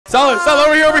Salad,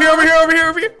 over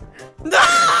here.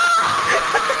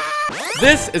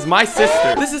 This is my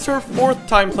sister. This is her 4th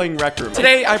time playing Rec Room.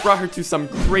 Today, I brought her to some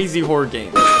crazy horror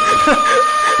games.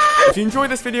 If you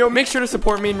enjoyed this video, make sure to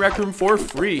support me in Rec Room for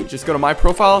free. Just go to my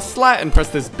profile, Slat, and press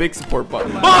this big support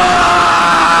button.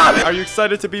 Are you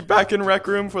excited to be back in Rec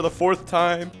Room for the 4th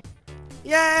time?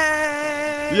 Yay!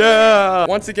 Yeah!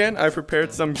 Once again, I've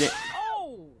prepared some games.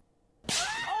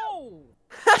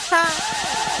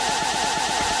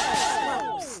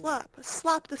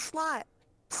 Slap the slot.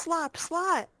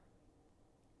 Slot.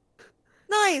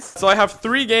 Nice. So I have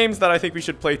 3 games that I think we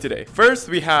should play today. First,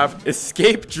 we have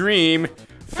Escape Dream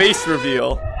Face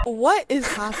Reveal. What is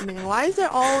happening? Why is there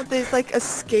all these like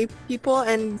escape people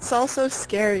and it's all so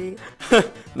scary?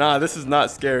 Nah, this is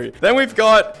not scary. Then we've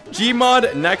got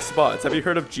GMOD Nextbots. Have you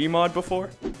heard of GMOD before?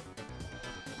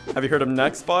 Have you heard of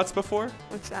Nextbots before?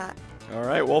 What's that? All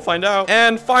right, we'll find out.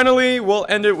 And finally, we'll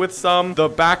end it with the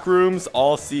Backrooms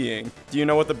All-Seeing. Do you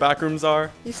know what the Backrooms are?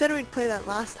 You said we'd play that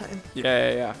last time.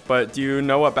 Yeah. But do you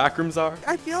know what Backrooms are?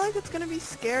 I feel like it's gonna be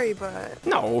scary, but...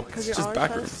 No, it's you're just always trying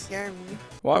to Backrooms. scare me.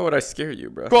 Why would I scare you,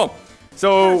 bro? Cool.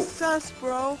 So, Sus,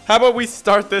 bro. How about we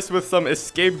start this with some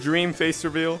Escape Dream Face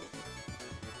Reveal?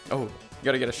 Oh, you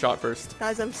gotta get a shot first.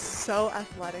 Guys, I'm so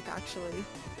athletic, actually.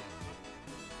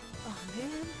 Oh,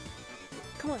 man.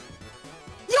 Come on.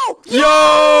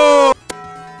 Yo!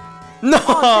 No!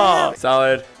 Oh,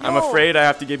 Salad, I'm No. afraid I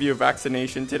have to give you a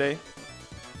vaccination today.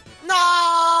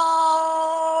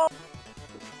 No!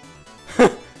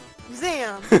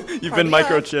 Zam! You've been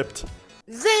microchipped.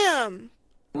 Zam!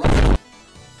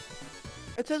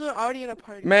 It says we're already in a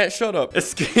party. Man, shut up.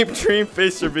 Escape Dream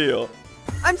Face Reveal.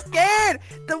 I'm scared!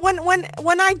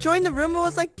 When I joined the room, it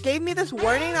was like, gave me this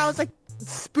warning, I was like,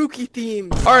 spooky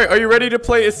theme. Alright, are you ready to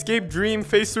play Escape Dream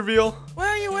Face Reveal? Where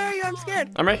are you? I'm scared.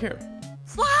 I'm right here.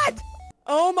 Slat!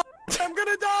 Oh my, I'm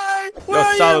gonna die! Where No,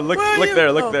 are Salad, you? look Where are you?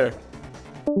 there, look Oh. there.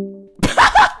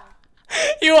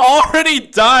 You already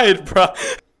died, bro.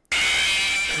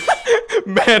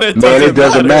 Man, it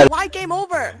doesn't matter. Why game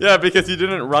over? Yeah, because you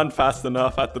didn't run fast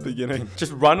enough at the beginning.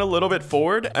 Just run a little bit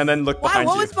forward and then look behind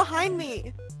What you. was behind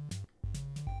me?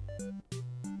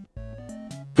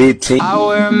 15.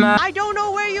 I don't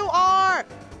know where you are.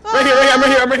 Right here,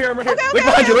 I'm right here. Okay, Look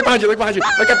behind you.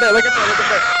 Look up there.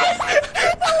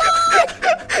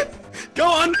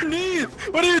 Go underneath.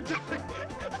 What are you doing?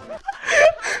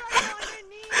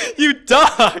 You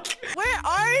duck. Where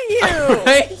are you?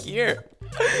 Right here.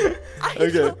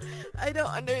 Okay. I don't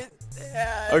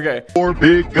understand. Okay. 4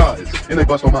 big guys, and they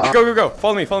bust on my eye. Go.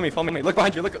 Follow me. Look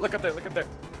behind you. Look up there.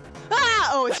 Ah!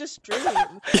 Oh, it's just dream.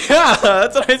 Yeah,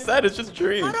 that's what I said. It's just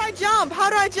dream. How do I jump?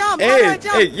 Hey,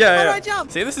 yeah. How do I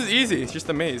jump? See, this is easy. It's just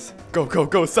a maze.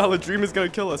 Go. Solid Dream is gonna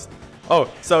kill us. Oh,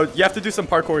 so you have to do some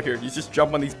parkour here. You just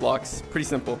jump on these blocks. Pretty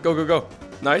simple. Go.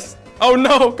 Nice. Oh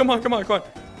no! Come on.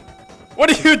 What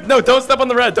are you? No, don't step on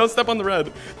the red. No, don't step on the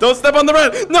red. Don't step on the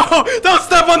red.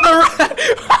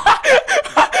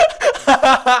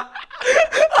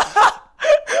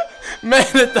 Man,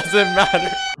 it doesn't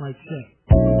matter.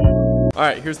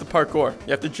 Alright, here's the parkour.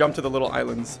 You have to jump to the little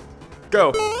islands.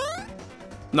 Go.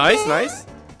 Nice.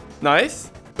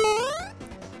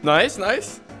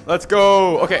 Let's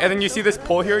go. Okay, and then you see this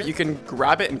pole here? You can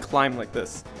grab it and climb like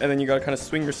this. And then you gotta kind of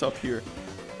swing yourself here.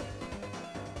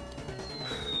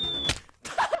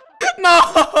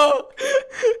 No!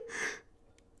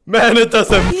 Man, it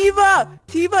doesn't.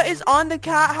 Tiva is on the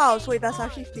cat house. Wait, that's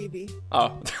actually Phoebe.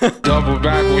 Oh. Double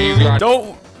back when you got.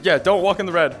 Don't walk in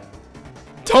the red.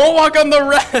 Don't walk on the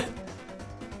red.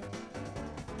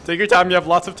 Take your time. You have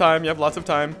lots of time.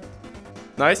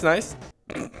 Nice.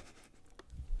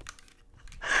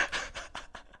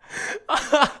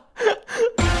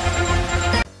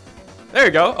 There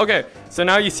you go. Okay. So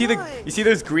now you see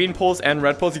those green poles and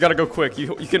red poles. You gotta go quick.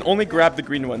 You can only grab the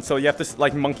green one. So you have to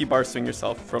like monkey bar swing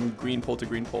yourself from green pole to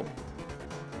green pole.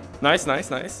 Nice.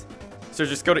 So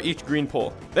just go to each green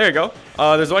pole. There you go.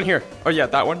 There's one here. Oh yeah,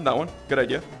 that one. Good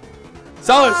idea.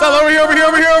 Solid, over here.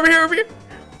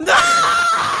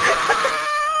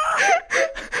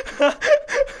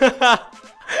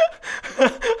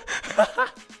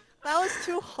 That was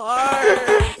too hard.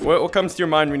 What comes to your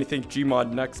mind when you think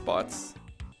GMOD Nextbots?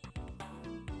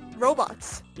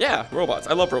 Robots. Yeah, robots.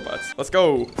 I love robots. Let's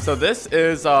go. So this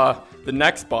is the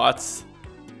Nextbots.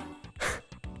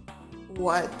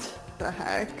 What the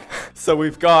heck? So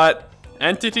we've got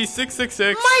Entity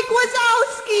 666. Mike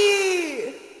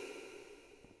Wazowski!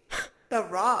 The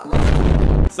Rock.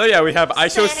 So yeah, we have I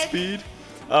Show Speed,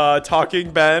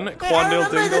 Talking Ben, Wait, I Quandale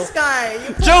remember Dingle. this guy.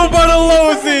 Joe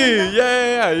Bartolozzi!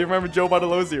 Yeah. You remember Joe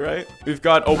Bartolozzi, right? We've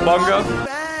got Obunga.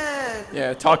 Ben.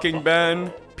 Yeah, Talking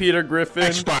Ben, Peter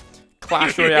Griffin,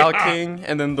 Clash Royale King,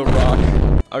 and then The Rock.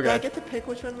 Do I Okay. get to pick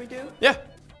which one we do? Yeah.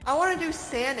 I want to do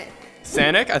Sanic.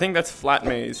 Sanic? I think that's Flat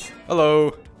Maze.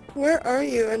 Hello. Where are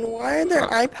you, and why are there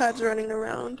iPads running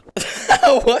around?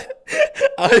 What?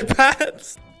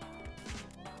 iPads?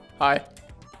 Hi.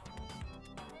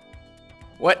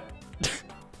 What? Did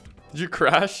you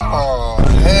crash?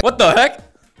 What the heck?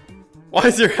 Why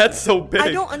is your head so big?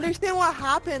 I don't understand what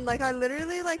happened. Like, I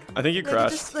literally, like... I think you like,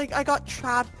 crashed. Just, like, I got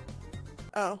trapped.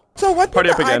 Oh. So what Party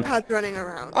did up the again. iPads running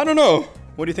around? I don't know.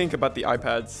 What do you think about the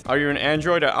iPads? Are you an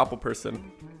Android or Apple person?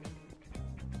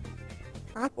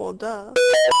 Apple, duh.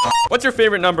 What's your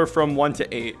favorite number from 1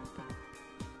 to 8?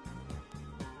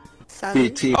 7.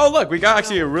 PT. Oh, look, we got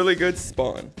actually a really good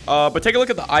spawn. But take a look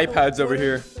at the iPads over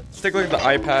here. Just take a look at the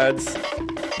iPads.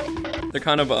 They're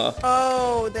kind of,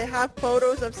 Oh, they have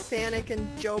photos of Sanic and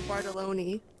Joe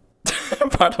Bartoloni.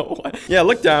 part of what? Yeah,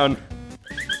 look down.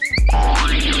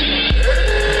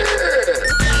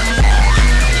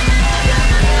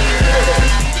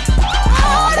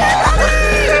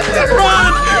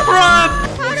 Run! Run!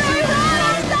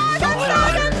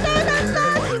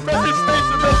 Press your space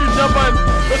and press your jump button.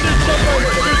 Press your jump button.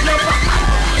 Press your jump button.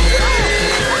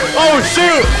 Oh,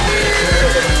 shoot!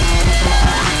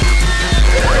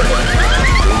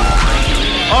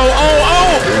 Oh, oh,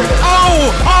 oh! Oh!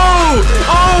 Oh!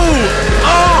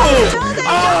 Oh!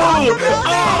 Oh!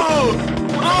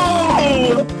 Oh!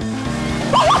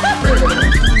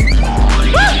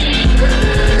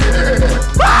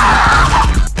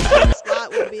 Slat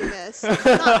would be missed.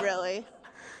 Not really.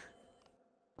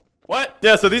 What?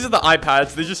 Yeah, so these are the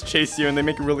iPads. They just chase you and they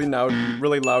make really loud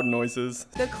noises.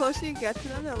 The closer you get to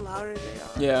them, the louder they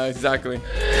are. Yeah, exactly.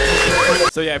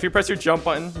 So yeah, if you press your jump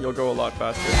button, you'll go a lot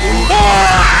faster.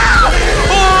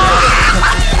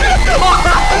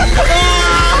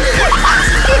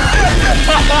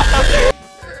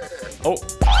 Oh.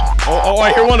 Oh,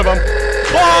 I hear one of them.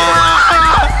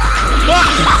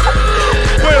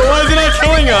 Wait, why is it not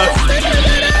killing us?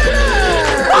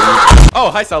 Oh,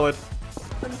 hi, Salad.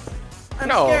 I'm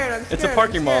No, scared, I'm it's a scared,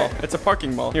 parking I'm mall. scared. It's a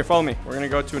parking mall. Here, follow me. We're gonna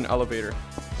go to an elevator.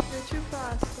 You're too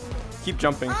fast. Keep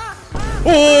jumping.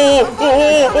 Oh,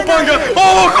 Bunga!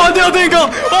 Oh, Condell Dingle!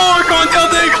 Oh, Condell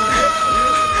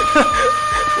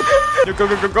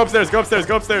Dingle! Go upstairs, go upstairs,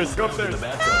 go upstairs, go upstairs.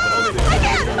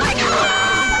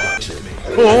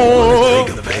 Oh,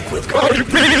 you're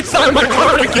being inside my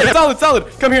car again. Salad,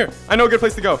 come here. I know a good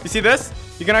place to go. You see this?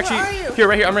 You can actually, Where are you? here,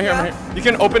 right here, I'm right here, I'm right here. You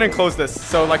can open and close this.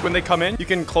 So like when they come in, you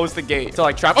can close the gate to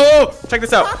like trap. Oh, check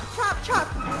this out. Chop.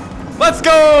 Let's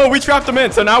go! We trapped them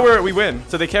in, so now we win.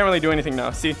 So they can't really do anything now.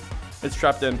 See? It's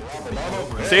trapped in.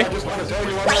 See?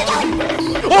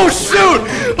 Oh shoot!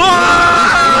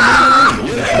 Ah!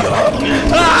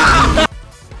 Ah!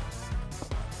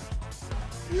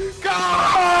 Go!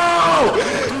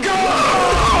 Go!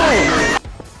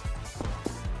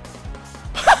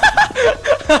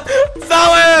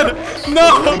 Salad! No!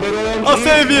 I'll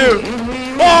save you!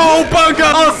 Oh,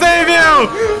 Bunga! I'll save you!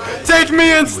 Take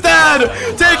me instead!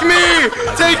 Take me!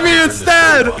 Take me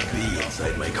instead!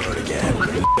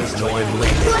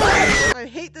 I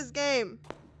hate this game.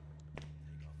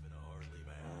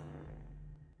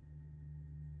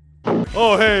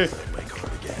 Oh, hey.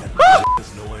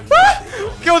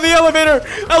 Go the elevator!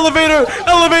 Elevator!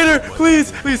 Elevator!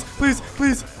 Please! Please! Please!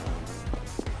 Please!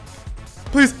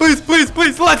 Please! Please! Please!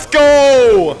 Please! Let's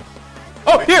go!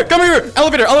 Oh, here! Come here!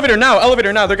 Elevator! Elevator now!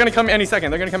 Elevator now! They're gonna come any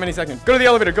second. They're gonna come any second. Go to the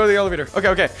elevator! Go to the elevator! Okay,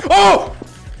 okay. Oh!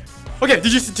 Okay,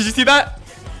 did you see that?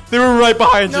 They were right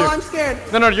behind you. No, I'm scared.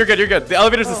 No, you're good, you're good. The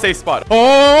elevator's a safe spot.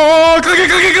 Oh! Click it,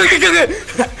 click it, click it,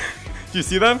 click it! Do you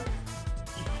see them?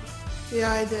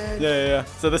 Yeah, I did. Yeah.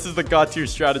 So this is the God tier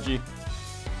strategy.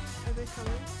 Are they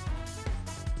coming?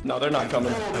 No, they're not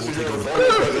coming.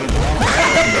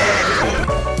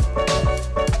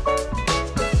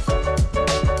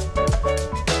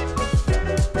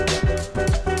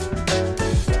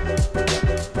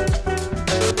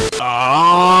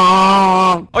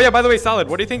 Oh yeah, by the way, Salad,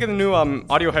 what do you think of the new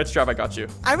audio head strap I got you?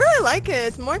 I really like it.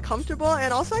 It's more comfortable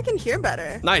and also I can hear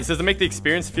better. Nice. Does it make the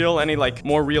experience feel any like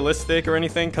more realistic or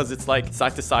anything? Because it's like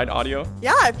side to side audio.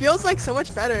 Yeah, it feels like so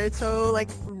much better. It's so like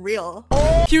real.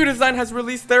 KIWI Design has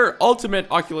released their ultimate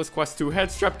Oculus Quest 2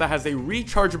 head strap that has a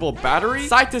rechargeable battery,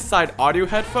 side-to-side audio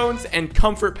headphones, and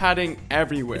comfort padding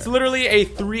everywhere. It's literally a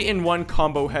 3-in-1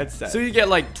 combo headset. So you get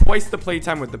like twice the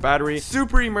playtime with the battery,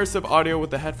 super immersive audio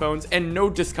with the headphones, and no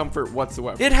discomfort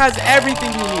whatsoever. It has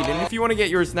everything you need. And if you want to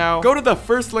get yours now, go to the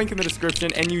first link in the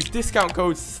description and use discount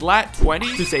code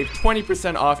SLAT20 to save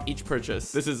 20% off each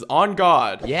purchase. This is on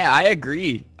God. Yeah, I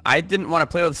agree. I didn't want to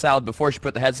play with Salad before she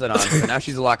put the headset on, but now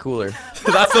she's a lot cooler.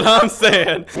 That's what I'm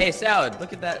saying. Hey, Salad,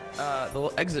 look at that the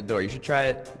little exit door. You should try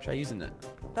it. Try using it.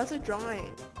 That's a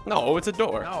drawing. No, it's a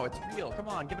door. No, it's real. Come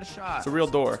on, give it a shot. It's a real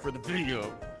door. For the video.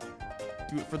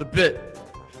 Do it for the bit.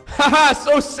 Haha,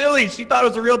 so silly. She thought it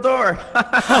was a real door.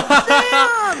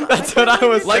 Damn! That's what I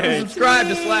was Like saying. and subscribe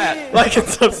to Slat. Like and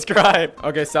subscribe.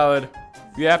 Okay, Salad.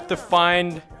 We have to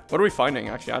find... What are we finding,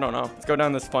 actually? I don't know. Let's go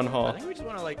down this fun hall. I think we just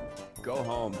want to, like, go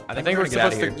home. I think we're gonna get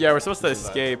out supposed of to... here. Yeah, we're supposed to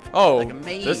escape. Oh, Like a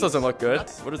maze. this doesn't look good.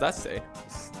 Nuts. What does that say?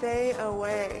 Stay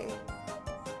away.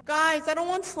 Guys, I don't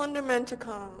want Slenderman to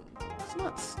come.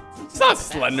 It's not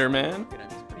Slender Man.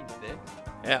 It's pretty thick.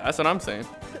 Yeah, that's what I'm saying.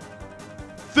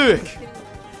 Thick.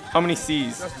 How many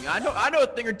C's? Trust me, I know a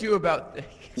thing or two about thick.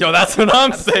 Yo, that's what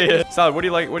I'm saying. Salad, what do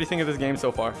you like? What do you think of this game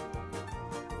so far?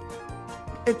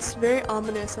 It's very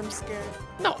ominous. I'm scared.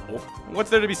 No. What's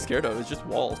there to be scared of? It's just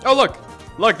walls. Oh, look.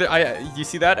 Look, you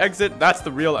see that exit? That's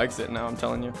the real exit now, I'm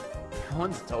telling you. That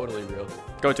one's totally real.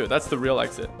 Go to it. That's the real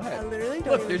exit. I literally don't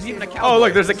Look, there's even a see cowboy. Oh,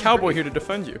 look, there's a This is cowboy great. here to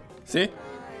defend you. See?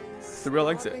 It's the real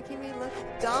exit. Making me look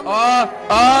dumb. Salad,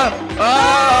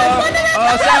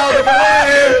 come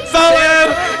here! Salad!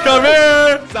 Come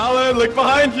here! Salad, look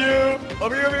behind you!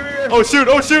 Over here, over here. Oh, shoot!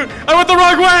 Oh, shoot! I went the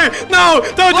wrong way! No!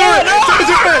 Don't do it! no! Don't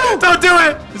do it! Don't do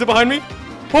it! Is it behind me?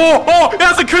 Oh, oh! It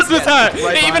has a Christmas hat!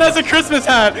 right It even behind has a Christmas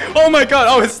hat! Oh my god!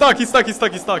 Oh, he's stuck! He's stuck! He's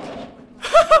stuck! He's stuck! Am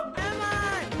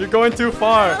I? You're going too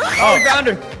far! Oh, we found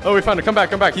her. Oh, we found her! Come back!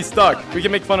 Come back! He's stuck! We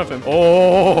can make fun of him!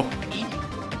 Oh!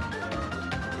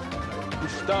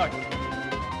 He's stuck!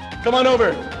 Come on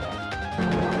over!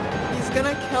 He's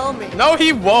gonna kill me. No,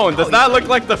 he won't! Does that look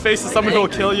like the face of someone who will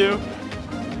kill you?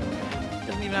 He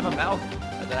doesn't even have a mouth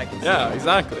that I can see. Yeah,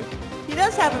 exactly. He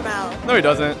does have a mouth. No, he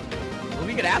doesn't. Well,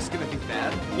 we could ask him if he's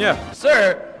bad. Yeah.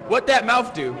 Sir, what that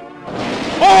mouth do?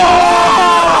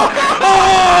 Oh!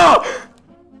 Oh!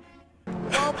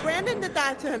 Well, Brandon did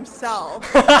that to himself.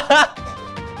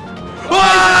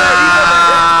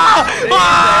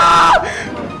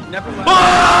 Never mind.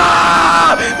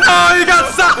 No, he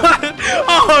got salad!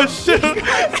 Oh shoot!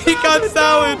 He got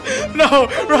salad! No,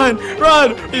 run,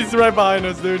 run! He's right behind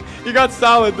us, dude. He got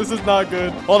salad. This is not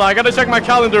good. Hold on, I gotta check my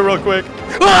calendar real quick.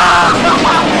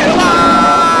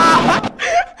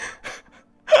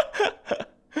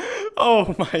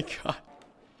 Oh my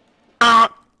god.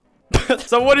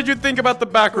 So what did you think about the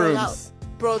back rooms?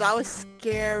 Bro, that was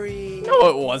scary. No,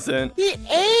 it wasn't. He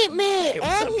ate me! what's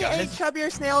And up, he guys? ate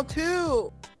Chubbier Snail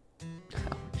too!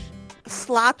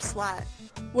 Slap Slat.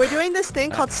 We're doing this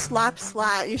thing called Slap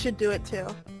Slat. You should do it too.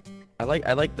 I like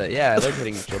that. Yeah, I like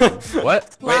hitting children.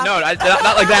 What? Wait, no, not like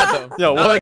that though. Yo, Not what? like